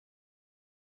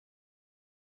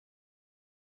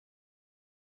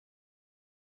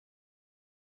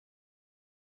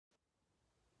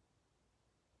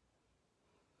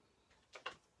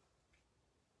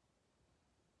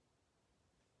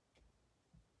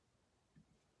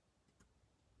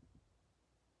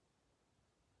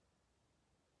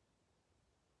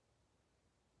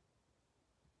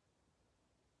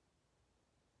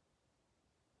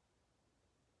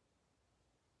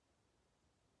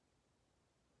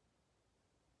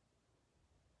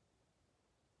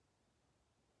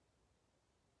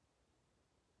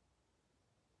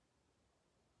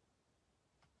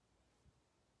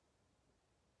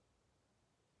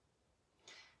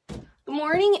Good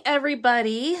morning,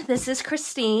 everybody. This is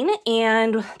Christine,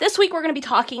 and this week we're going to be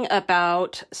talking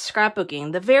about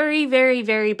scrapbooking, the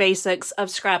very basics of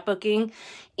scrapbooking.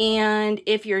 And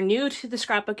if you're new to the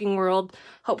scrapbooking world,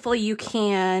 hopefully you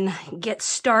can get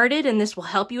started, and this will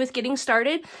help you with getting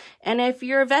started. And if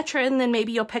you're a veteran, then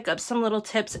maybe you'll pick up some little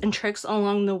tips and tricks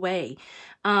along the way.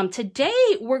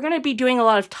 Today, we're going to be doing a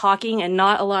lot of talking and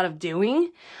not a lot of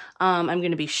doing. I'm going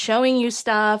to be showing you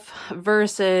stuff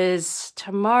versus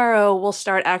tomorrow we'll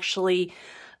start actually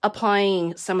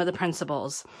applying some of the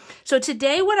principles. So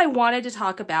today what I wanted to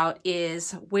talk about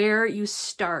is where you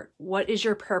start. What is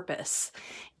your purpose?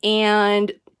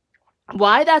 And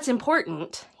why that's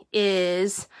important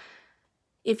is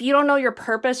if you don't know your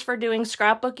purpose for doing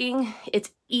scrapbooking,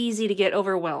 it's easy to get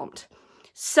overwhelmed.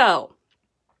 So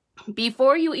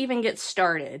before you even get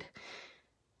started,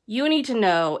 you need to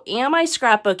know, am I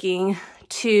scrapbooking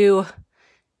to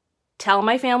tell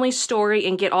my family's story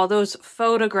and get all those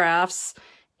photographs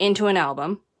into an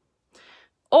album?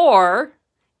 Or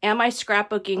am I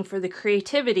scrapbooking for the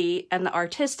creativity and the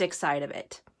artistic side of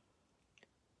it?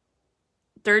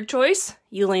 Third choice,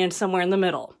 you land somewhere in the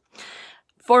middle.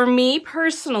 For me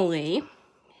personally,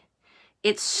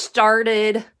 it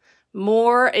started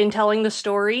more in telling the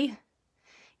story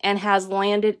and has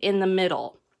landed in the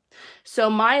middle. So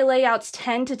my layouts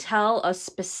tend to tell a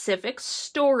specific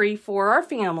story for our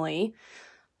family,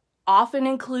 often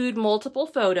include multiple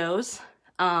photos,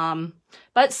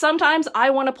 but sometimes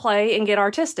I want to play and get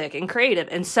artistic and creative.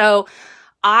 And so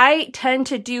I tend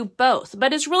to do both.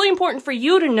 But it's really important for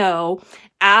you to know,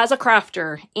 as a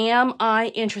crafter, am I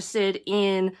interested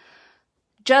in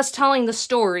just telling the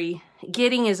story,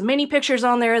 getting as many pictures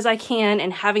on there as I can,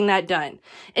 and having that done?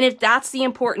 And if that's the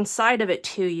important side of it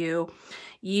to you,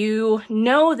 you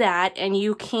know that, and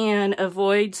you can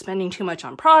avoid spending too much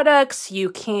on products. You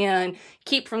can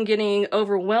keep from getting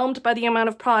overwhelmed by the amount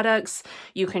of products.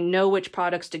 You can know which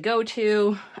products to go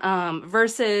to,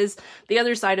 versus the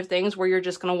other side of things where you're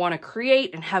just going to want to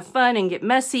create and have fun and get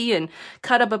messy and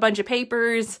cut up a bunch of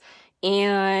papers.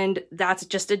 And that's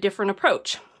just a different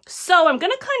approach. So I'm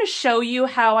going to kind of show you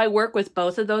how I work with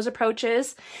both of those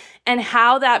approaches and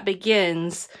how that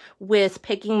begins with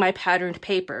picking my patterned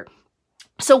paper.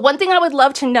 So one thing I would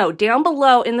love to know down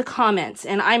below in the comments,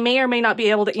 and I may or may not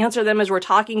be able to answer them as we're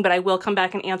talking, but I will come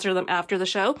back and answer them after the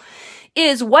show,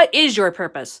 is what is your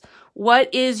purpose?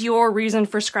 What is your reason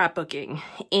for scrapbooking?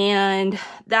 And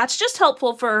that's just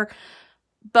helpful for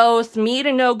both me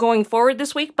to know going forward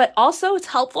this week, but also it's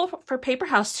helpful for Paper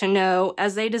House to know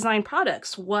as they design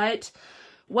products, what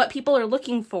people are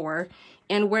looking for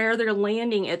and where they're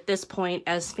landing at this point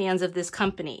as fans of this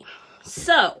company.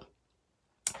 So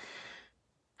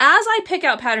as I pick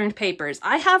out patterned papers,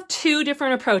 I have two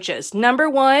different approaches. Number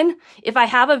one, if I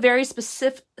have a very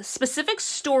specific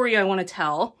story I want to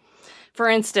tell, for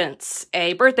instance,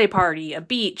 a birthday party, a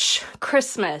beach,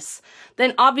 Christmas,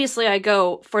 then obviously I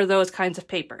go for those kinds of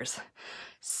papers.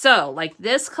 So, like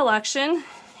this collection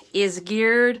is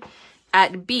geared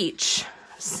at beach,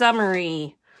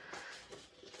 summery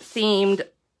themed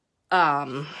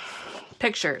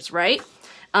pictures, right?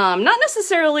 Not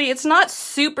necessarily, it's not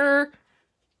super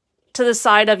to the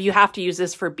side of you have to use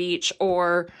this for beach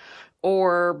or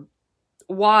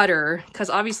water, because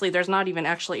obviously there's not even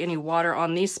actually any water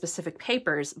on these specific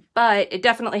papers, but it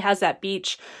definitely has that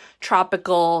beach,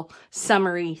 tropical,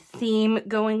 summery theme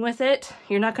going with it.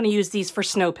 You're not going to use these for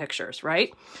snow pictures,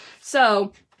 right?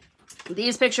 So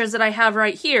these pictures that I have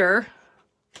right here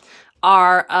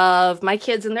are of my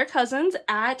kids and their cousins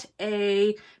at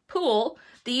a pool.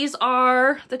 These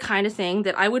are the kind of thing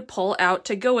that I would pull out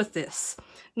to go with this.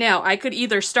 Now, I could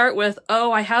either start with,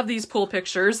 oh, I have these pool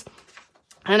pictures,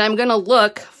 and I'm going to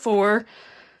look for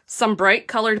some bright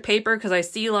colored paper because I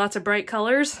see lots of bright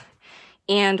colors,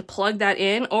 and plug that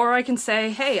in. Or I can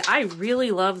say, hey, I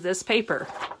really love this paper,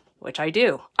 which I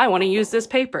do. I want to use this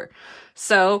paper.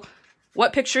 So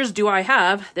what pictures do I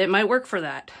have that might work for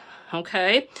that?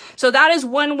 Okay, so that is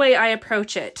one way I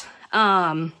approach it.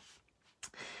 And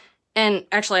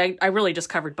actually, I really just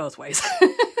covered both ways.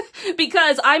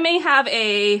 Because I may have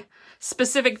a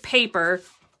specific paper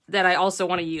that I also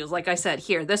want to use. Like I said,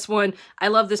 here, this one, I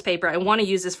love this paper. I want to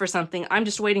use this for something. I'm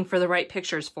just waiting for the right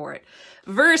pictures for it.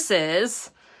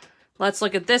 Versus, let's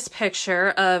look at this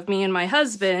picture of me and my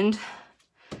husband.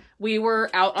 We were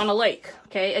out on a lake,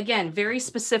 okay? Again, very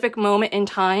specific moment in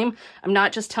time. I'm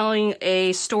not just telling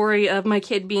a story of my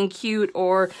kid being cute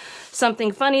or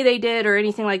something funny they did or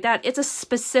anything like that. It's a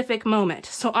specific moment.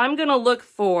 So I'm going to look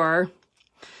for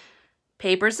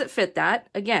papers that fit that.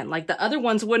 Again, like the other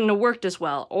ones wouldn't have worked as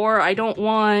well. Or I don't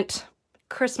want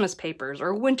Christmas papers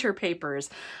or winter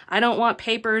papers. I don't want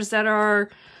papers that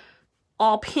are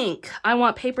all pink. I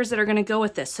want papers that are going to go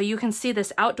with this. So you can see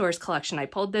this outdoors collection. I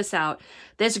pulled this out.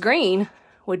 This green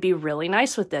would be really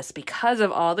nice with this because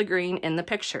of all the green in the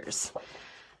pictures.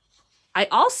 I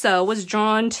also was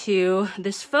drawn to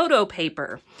this photo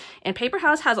paper, and Paper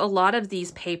House has a lot of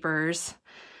these papers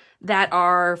that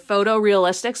are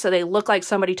photorealistic, so they look like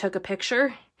somebody took a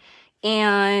picture,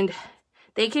 and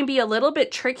they can be a little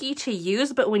bit tricky to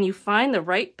use, but when you find the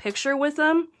right picture with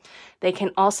them, they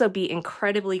can also be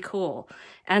incredibly cool.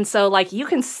 And so like you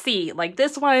can see, like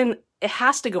this one, it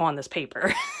has to go on this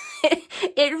paper.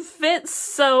 It fits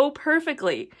so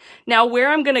perfectly. Now,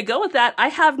 where I'm going to go with that, I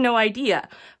have no idea.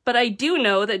 But I do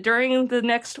know that during the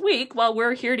next week, while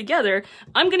we're here together,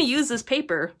 I'm going to use this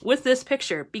paper with this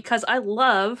picture because I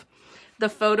love the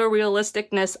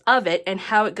photorealisticness of it and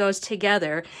how it goes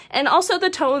together. And also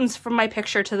the tones from my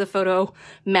picture to the photo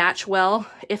match well.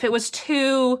 If it was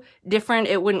too different,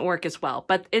 it wouldn't work as well.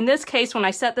 But in this case, when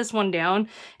I set this one down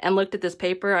and looked at this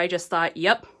paper, I just thought,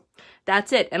 yep,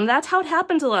 that's it. And that's how it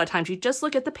happens a lot of times. You just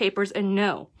look at the papers and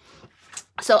know.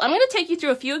 So I'm going to take you through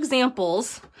a few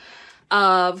examples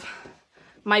of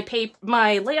my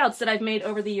layouts that I've made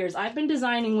over the years. I've been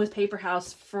designing with Paper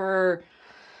House for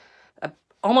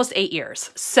almost 8 years.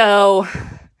 So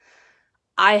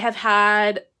I've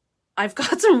got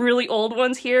some really old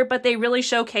ones here, but they really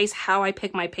showcase how I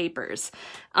pick my papers.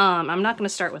 I'm not going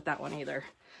to start with that one either.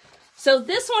 So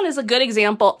this one is a good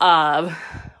example of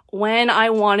when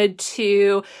I wanted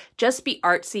to just be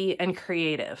artsy and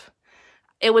creative.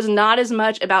 It was not as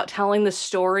much about telling the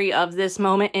story of this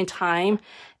moment in time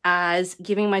as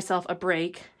giving myself a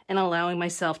break and allowing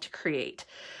myself to create.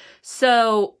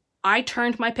 So I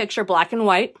turned my picture black and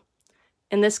white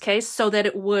in this case so that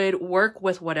it would work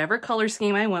with whatever color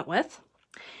scheme I went with.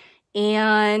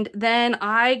 And then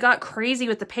I got crazy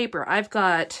with the paper. I've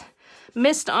got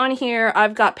mist on here.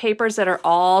 I've got papers that are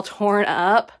all torn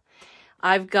up.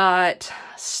 I've got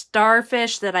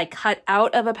starfish that I cut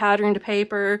out of a patterned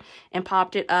paper and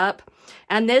popped it up.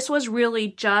 And this was really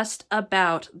just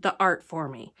about the art for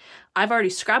me. I've already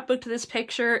scrapbooked this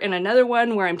picture and another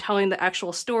one where I'm telling the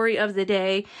actual story of the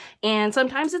day. And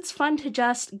sometimes it's fun to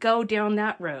just go down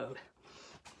that road.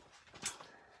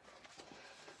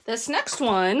 This next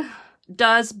one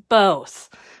does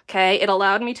both. Okay, it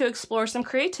allowed me to explore some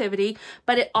creativity,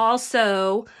 but it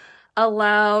also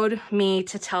allowed me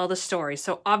to tell the story.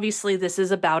 So obviously this is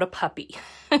about a puppy.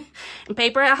 And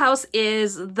Paper House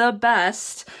is the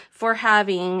best for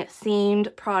having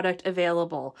themed product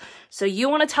available. So you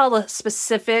want to tell a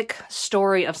specific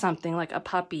story of something like a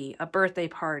puppy, a birthday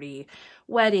party,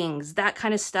 weddings, that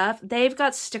kind of stuff. They've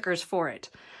got stickers for it.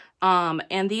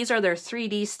 And these are their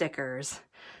 3D stickers.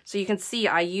 So you can see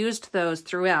I used those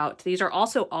throughout. These are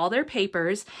also all their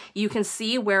papers. You can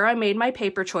see where I made my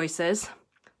paper choices.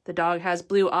 The dog has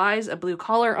blue eyes, a blue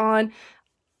collar on.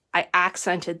 I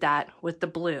accented that with the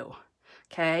blue,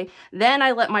 okay? Then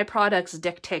I let my products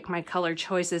dictate my color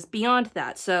choices beyond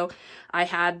that. So I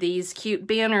had these cute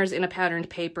banners in a patterned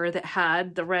paper that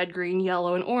had the red, green,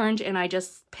 yellow, and orange, and I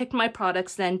just picked my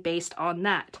products then based on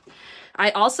that.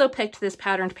 I also picked this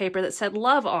patterned paper that said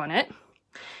love on it.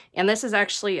 And this is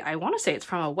actually, I want to say it's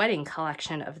from a wedding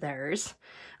collection of theirs.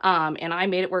 And I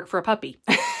made it work for a puppy.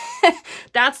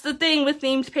 That's the thing with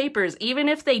themed papers. Even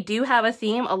if they do have a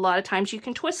theme, a lot of times you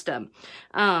can twist them.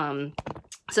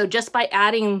 So just by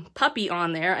adding puppy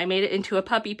on there, I made it into a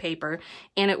puppy paper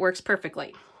and it works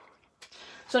perfectly.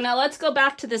 So now let's go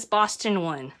back to this Boston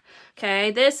one.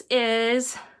 Okay, this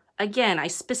is, again, I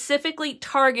specifically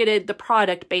targeted the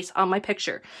product based on my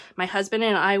picture. My husband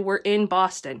and I were in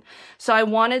Boston. So I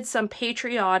wanted some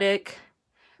patriotic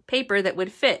paper that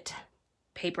would fit.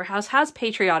 Paper House has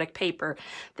patriotic paper.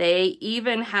 They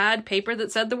even had paper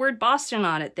that said the word Boston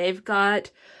on it. They've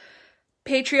got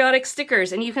patriotic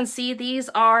stickers, and you can see these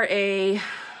are they're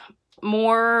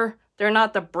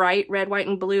not the bright red, white,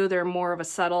 and blue. They're more of a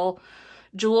subtle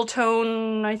jewel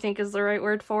tone, I think is the right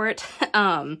word for it.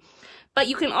 But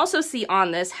you can also see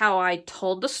on this how I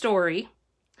told the story,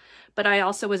 but I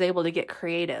also was able to get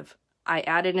creative. I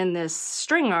added in this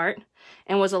string art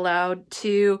and was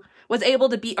able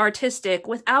to be artistic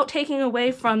without taking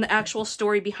away from the actual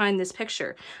story behind this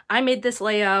picture. I made this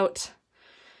layout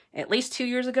at least 2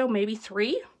 years ago, maybe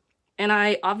 3. And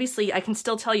I can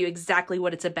still tell you exactly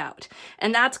what it's about.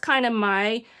 And that's kind of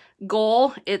my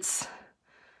goal. It's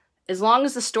as long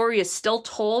as the story is still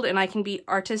told and I can be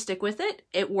artistic with it,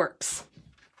 it works.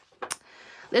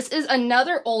 This is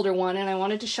another older one, and I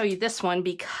wanted to show you this one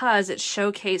because it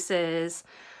showcases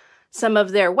some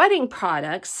of their wedding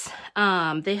products.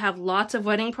 They have lots of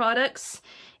wedding products,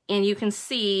 And you can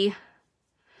see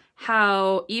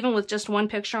how even with just one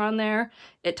picture on there,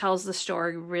 it tells the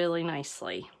story really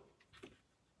nicely.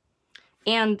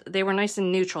 And they were nice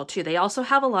and neutral too. They also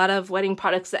have a lot of wedding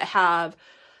products that have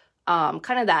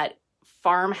kind of that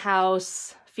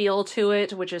farmhouse feel to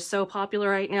it, which is so popular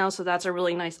right now. So that's a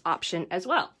really nice option as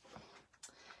well.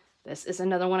 This is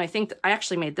another one. I think I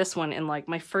actually made this one in like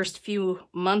my first few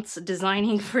months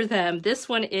designing for them. This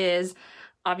one is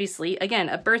obviously, again,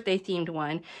 a birthday themed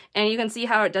one. And you can see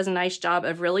how it does a nice job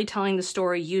of really telling the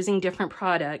story using different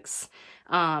products.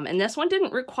 And this one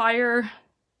didn't require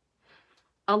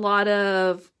a lot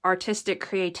of artistic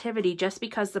creativity just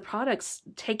because the products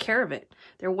take care of it.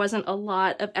 There wasn't a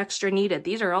lot of extra needed.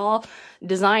 These are all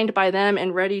designed by them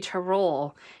and ready to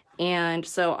roll. And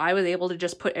so I was able to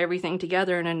just put everything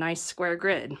together in a nice square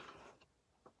grid.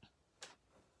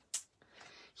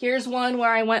 Here's one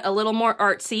where I went a little more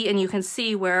artsy, and you can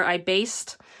see where I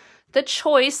based the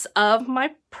choice of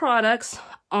my products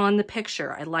on the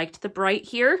picture. I liked the bright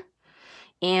here,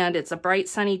 and it's a bright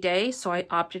sunny day, so I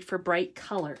opted for bright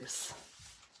colors.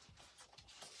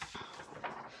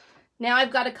 Now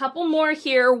I've got a couple more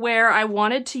here where I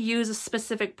wanted to use a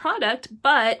specific product,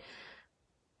 but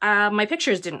my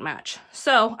pictures didn't match.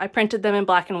 So I printed them in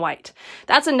black and white.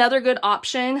 That's another good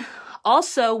option.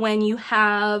 Also, when you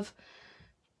have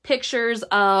pictures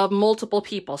of multiple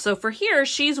people. So for here,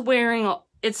 she's wearing,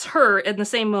 it's her in the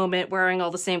same moment wearing all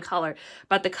the same color,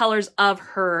 but the colors of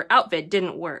her outfit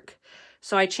didn't work.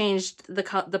 So I changed the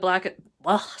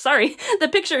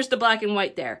pictures to black and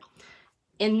white there.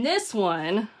 In this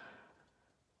one,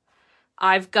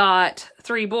 I've got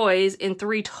 3 boys in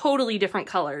 3 totally different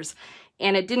colors,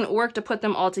 and it didn't work to put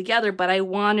them all together, but I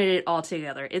wanted it all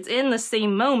together. It's in the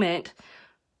same moment,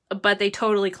 but they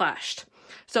totally clashed.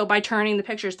 So by turning the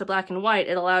pictures to black and white,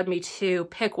 it allowed me to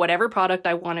pick whatever product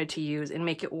I wanted to use and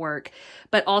make it work,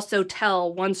 but also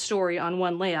tell one story on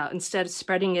one layout instead of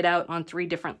spreading it out on 3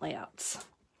 different layouts.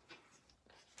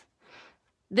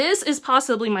 This is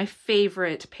possibly my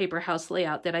favorite paper house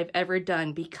layout that I've ever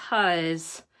done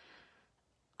because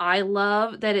I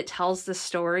love that it tells the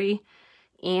story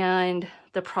and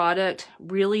the product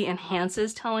really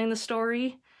enhances telling the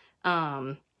story.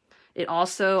 It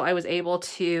also, I was able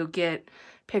to get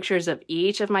pictures of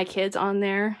each of my kids on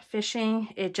there fishing.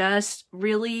 It just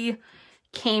really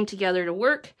came together to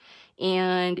work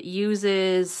and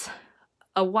uses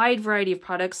a wide variety of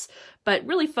products, but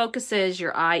really focuses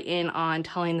your eye in on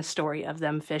telling the story of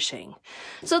them fishing.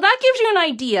 So that gives you an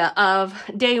idea of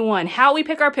day 1, how we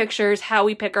pick our pictures, how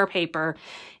we pick our paper.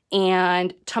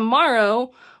 And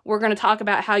tomorrow, we're going to talk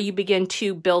about how you begin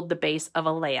to build the base of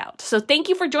a layout. So thank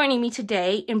you for joining me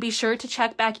today, and be sure to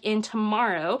check back in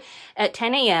tomorrow at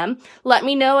 10 a.m. Let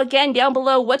me know again down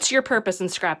below, what's your purpose in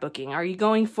scrapbooking? Are you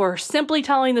going for simply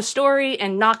telling the story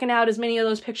and knocking out as many of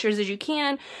those pictures as you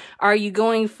can? Are you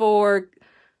going for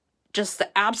just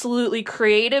the absolutely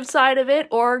creative side of it,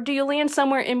 or do you land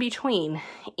somewhere in between?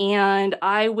 And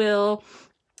I will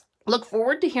look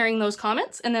forward to hearing those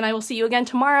comments, and then I will see you again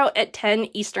tomorrow at 10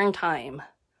 Eastern Time.